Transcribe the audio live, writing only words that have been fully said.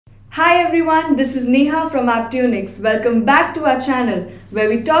Hi everyone, this is Neha from Apptunix. Welcome back to our channel where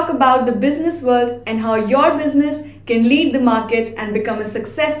we talk about the business world and how your business can lead the market and become a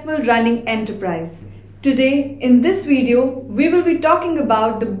successful running enterprise. Today, in this video, we will be talking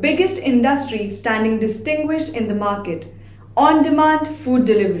about the biggest industry standing distinguished in the market, on-demand food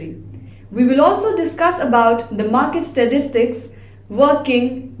delivery. We will also discuss about the market statistics,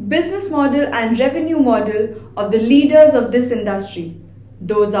 working, business model and revenue model of the leaders of this industry.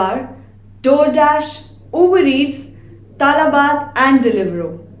 Those are Doordash, UberEats, Talabat and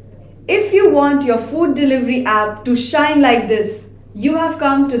Deliveroo. If you want your food delivery app to shine like this, you have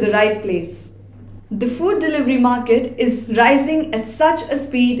come to the right place. The food delivery market is rising at such a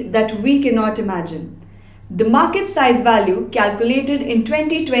speed that we cannot imagine. The market size value calculated in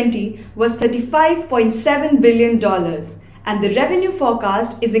 2020 was $35.7 billion and the revenue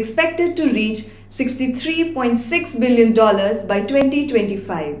forecast is expected to reach $63.6 billion by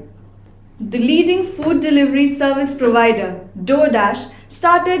 2025. The leading food delivery service provider, Doordash,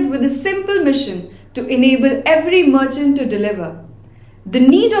 started with a simple mission to enable every merchant to deliver. The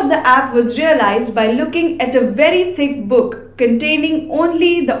need of the app was realized by looking at a very thick book containing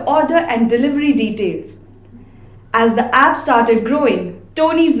only the order and delivery details. As the app started growing,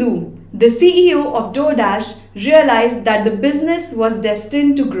 Tony Zhu, the CEO of Doordash, realized that the business was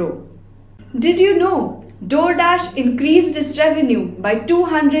destined to grow. Did you know DoorDash increased its revenue by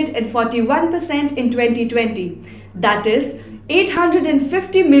 241% in 2020, that is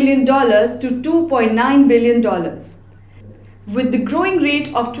 $850 million to $2.9 billion. With the growing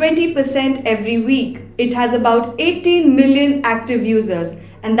rate of 20% every week, it has about 18 million active users,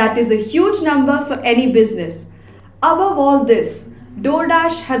 and that is a huge number for any business. Above all this,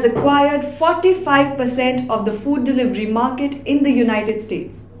 DoorDash has acquired 45% of the food delivery market in the United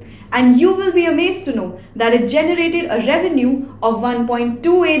States. And you will be amazed to know that it generated a revenue of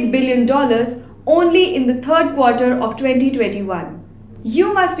 $1.28 billion only in the third quarter of 2021.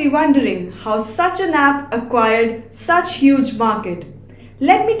 You must be wondering how such an app acquired such huge market.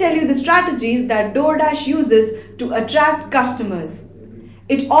 Let me tell you the strategies that DoorDash uses to attract customers.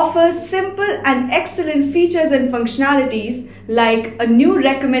 It offers simple and excellent features and functionalities like a new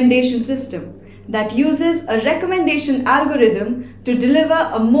recommendation system that uses a recommendation algorithm to deliver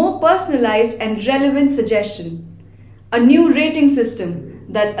a more personalized and relevant suggestion. A new rating system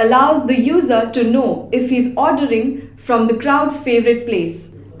that allows the user to know if he's ordering from the crowd's favorite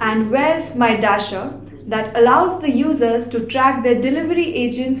place. And Where's My Dasher that allows the users to track their delivery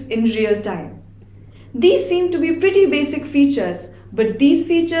agents in real time. These seem to be pretty basic features, but these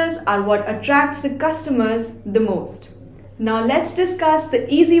features are what attracts the customers the most. Now let's discuss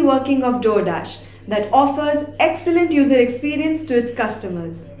the easy working of DoorDash that offers excellent user experience to its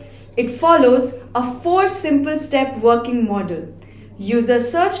customers. It follows a 4 simple step working model.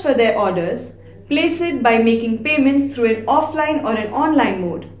 Users search for their orders, place it by making payments through an offline or an online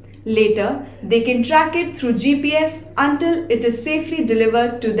mode. Later, they can track it through GPS until it is safely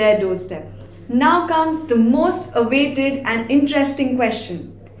delivered to their doorstep. Now comes the most awaited and interesting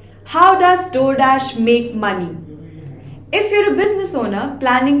question. How does DoorDash make money? If you're a business owner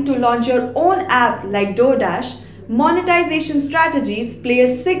planning to launch your own app like DoorDash, monetization strategies play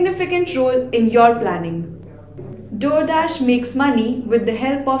a significant role in your planning. DoorDash makes money with the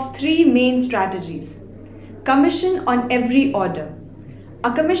help of 3 main strategies. Commission on every order.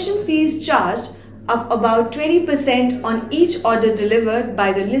 A commission fee is charged of about 20% on each order delivered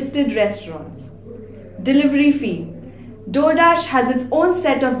by the listed restaurants. Delivery fee. DoorDash has its own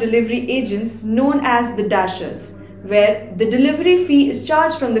set of delivery agents known as the Dashers, where the delivery fee is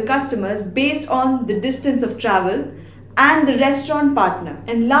charged from the customers based on the distance of travel and the restaurant partner.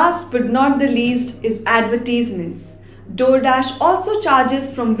 And last but not the least is advertisements. DoorDash also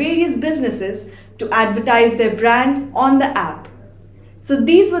charges from various businesses to advertise their brand on the app. So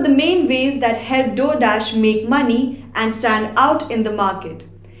these were the main ways that help DoorDash make money and stand out in the market.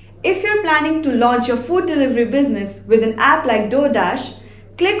 If you're planning to launch your food delivery business with an app like DoorDash,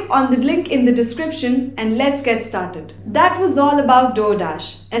 click on the link in the description and let's get started. That was all about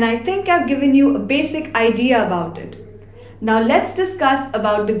DoorDash, and I think I've given you a basic idea about it. Now let's discuss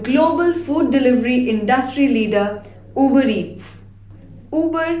about the global food delivery industry leader, UberEats.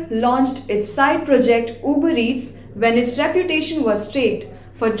 Uber launched its side project UberEats when its reputation was staked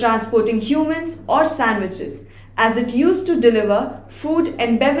for transporting humans or sandwiches, as it used to deliver food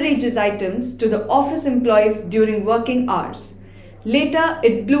and beverages items to the office employees during working hours. Later,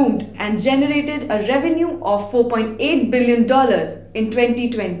 it bloomed and generated a revenue of $4.8 billion in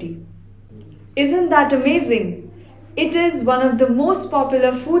 2020. Isn't that amazing? It is one of the most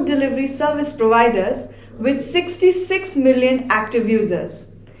popular food delivery service providers with 66 million active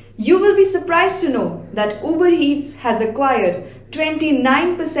users. You will be surprised to know that UberEats has acquired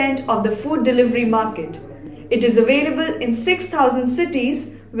 29% of the food delivery market. It is available in 6,000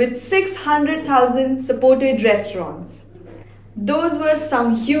 cities with 600,000 supported restaurants. Those were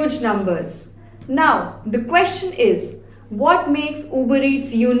some huge numbers. Now, the question is, what makes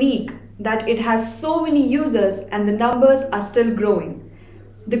UberEats unique that it has so many users and the numbers are still growing?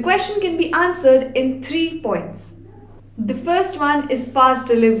 The question can be answered in 3 points. The first one is fast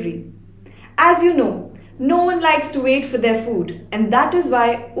delivery. As you know, no one likes to wait for their food, and that is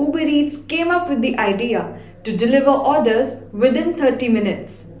why UberEats came up with the idea to deliver orders within 30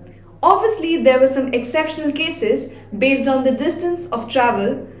 minutes. Obviously, there were some exceptional cases based on the distance of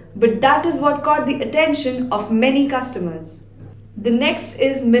travel, but that is what caught the attention of many customers. The next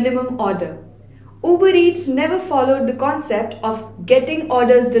is minimum order. UberEats never followed the concept of getting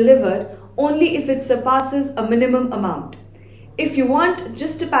orders delivered only if it surpasses a minimum amount. If you want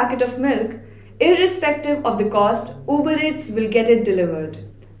just a packet of milk, irrespective of the cost, UberEats will get it delivered.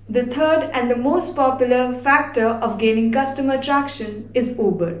 The third and the most popular factor of gaining customer traction is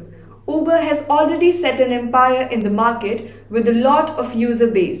Uber. Uber has already set an empire in the market with a lot of user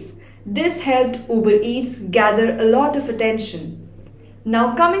base. This helped UberEats gather a lot of attention.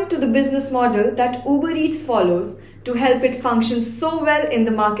 Now coming to the business model that UberEats follows to help it function so well in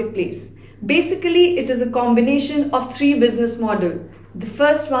the marketplace. Basically, it is a combination of 3 business models. The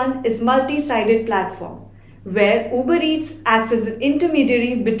first one is multi-sided platform, where UberEats acts as an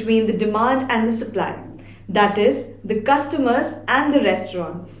intermediary between the demand and the supply, that is, the customers and the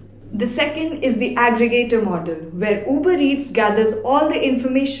restaurants. The second is the aggregator model, where UberEats gathers all the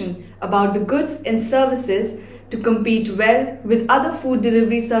information about the goods and services to compete well with other food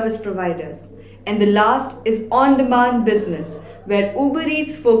delivery service providers. And the last is on-demand business, where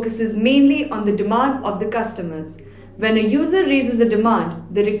UberEats focuses mainly on the demand of the customers. When a user raises a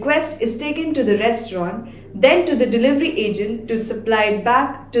demand, the request is taken to the restaurant, then to the delivery agent to supply it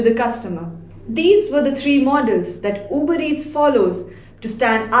back to the customer. These were the 3 models that UberEats follows to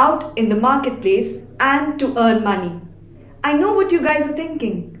stand out in the marketplace and to earn money. I know what you guys are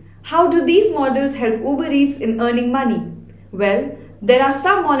thinking. How do these models help UberEats in earning money? Well, there are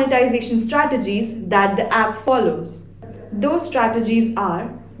some monetization strategies that the app follows. Those strategies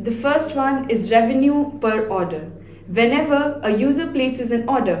are, the first one is revenue per order. Whenever a user places an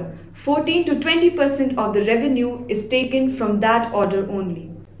order, 14 to 20% of the revenue is taken from that order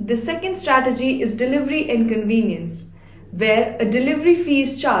only. The second strategy is delivery and convenience, where a delivery fee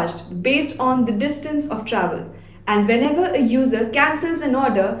is charged based on the distance of travel. And whenever a user cancels an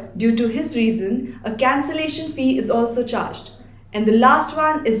order due to his reason, a cancellation fee is also charged. And the last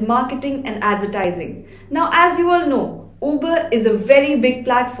one is marketing and advertising. Now, as you all know, Uber is a very big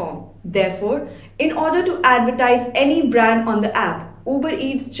platform. Therefore, in order to advertise any brand on the app,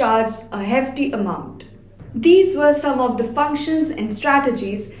 UberEats charges a hefty amount. These were some of the functions and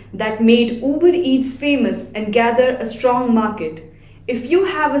strategies that made UberEats famous and gather a strong market. If you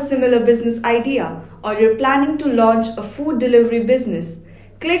have a similar business idea or you're planning to launch a food delivery business,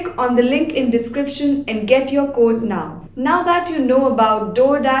 click on the link in description and get your code now. Now that you know about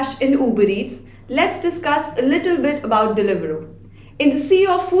Doordash and UberEats, let's discuss a little bit about Deliveroo. In the sea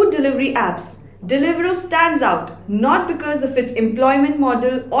of food delivery apps, Deliveroo stands out not because of its employment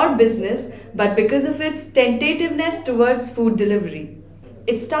model or business, but because of its tentativeness towards food delivery.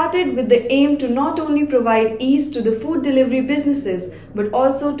 It started with the aim to not only provide ease to the food delivery businesses, but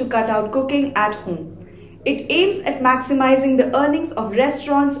also to cut out cooking at home. It aims at maximizing the earnings of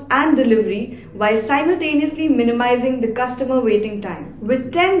restaurants and delivery while simultaneously minimizing the customer waiting time.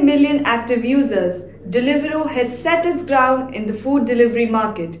 With 10 million active users, Deliveroo has set its ground in the food delivery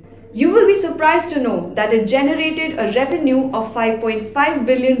market. You will be surprised to know that it generated a revenue of $5.5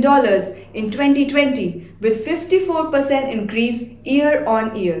 billion in 2020 with 54% increase year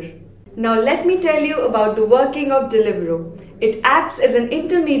on year. Now let me tell you about the working of Deliveroo. It acts as an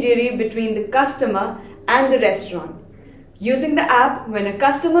intermediary between the customer and the restaurant. Using the app, when a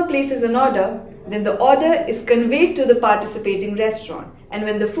customer places an order, then the order is conveyed to the participating restaurant. And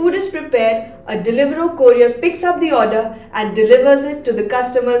when the food is prepared, a Deliveroo courier picks up the order and delivers it to the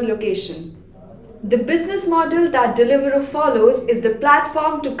customer's location. The business model that Deliveroo follows is the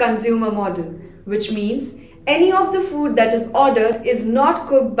platform to consumer model, which means any of the food that is ordered is not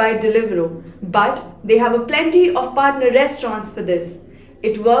cooked by Deliveroo, but they have a plenty of partner restaurants for this.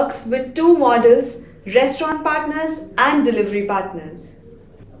 It works with 2 models, restaurant partners and delivery partners.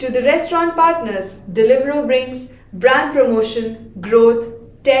 To the restaurant partners, Deliveroo brings brand promotion, growth,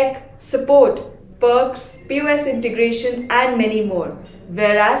 tech, support, perks, POS integration and many more.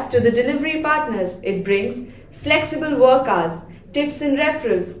 Whereas to the delivery partners, it brings flexible work hours, tips and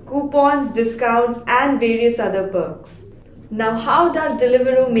referrals, coupons, discounts, and various other perks. Now, how does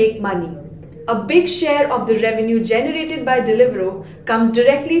Deliveroo make money? A big share of the revenue generated by Deliveroo comes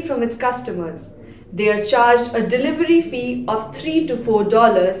directly from its customers. They are charged a delivery fee of $3 to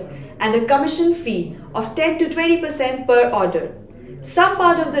 $4 and a commission fee of 10 to 20% per order. Some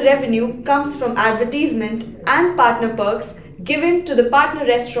part of the revenue comes from advertisement and partner perks given to the partner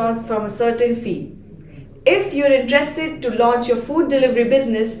restaurants from a certain fee. If you're interested to launch your food delivery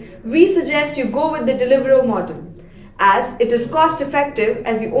business, we suggest you go with the Deliveroo model, as it is cost effective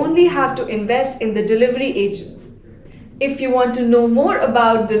as you only have to invest in the delivery agents. If you want to know more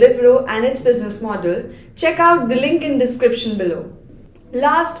about Deliveroo and its business model, check out the link in description below.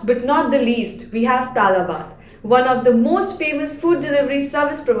 Last but not the least, we have Talabat, one of the most famous food delivery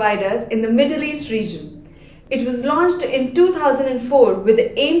service providers in the Middle East region. It was launched in 2004 with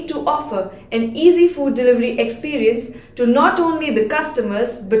the aim to offer an easy food delivery experience to not only the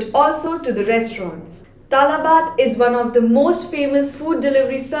customers but also to the restaurants. Talabat is one of the most famous food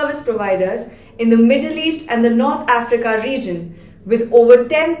delivery service providers in the Middle East and the North Africa region, with over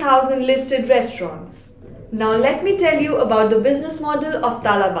 10,000 listed restaurants. Now let me tell you about the business model of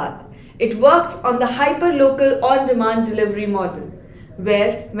Talabat. It works on the hyper-local on-demand delivery model,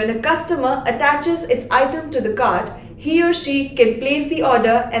 where when a customer attaches its item to the cart, he or she can place the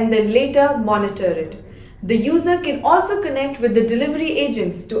order and then later monitor it. The user can also connect with the delivery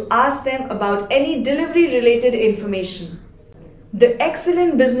agents to ask them about any delivery-related information. The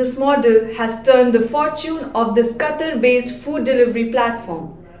excellent business model has turned the fortune of this Qatar-based food delivery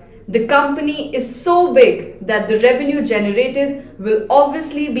platform. The company is so big that the revenue generated will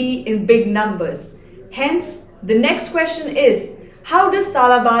obviously be in big numbers. Hence, the next question is, how does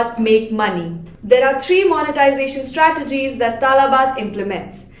Talabat make money? There are 3 monetization strategies that Talabat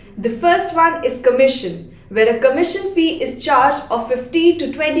implements. The first one is commission, where a commission fee is charged of 15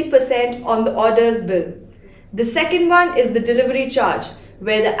 to 20% on the order's bill. The second one is the delivery charge,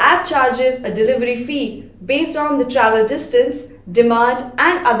 where the app charges a delivery fee based on the travel distance, demand,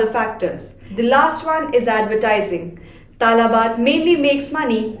 and other factors. The last one is advertising. Talabat mainly makes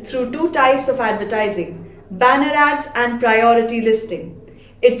money through 2 types of advertising: banner ads and priority listing.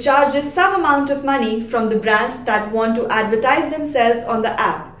 It charges some amount of money from the brands that want to advertise themselves on the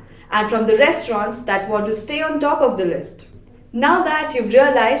app and from the restaurants that want to stay on top of the list. Now that you've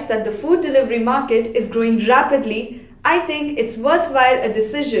realized that the food delivery market is growing rapidly, I think it's worthwhile a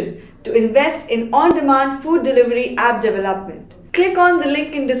decision to invest in on-demand food delivery app development. Click on the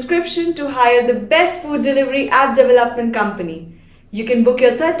link in description to hire the best food delivery app development company. You can book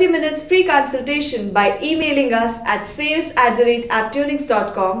your 30 minutes free consultation by emailing us at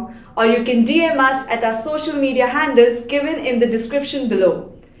sales@apptunix.com, or you can DM us at our social media handles given in the description below.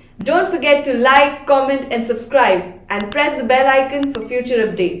 Don't forget to like, comment and subscribe, and press the bell icon for future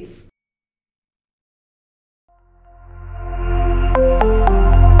updates.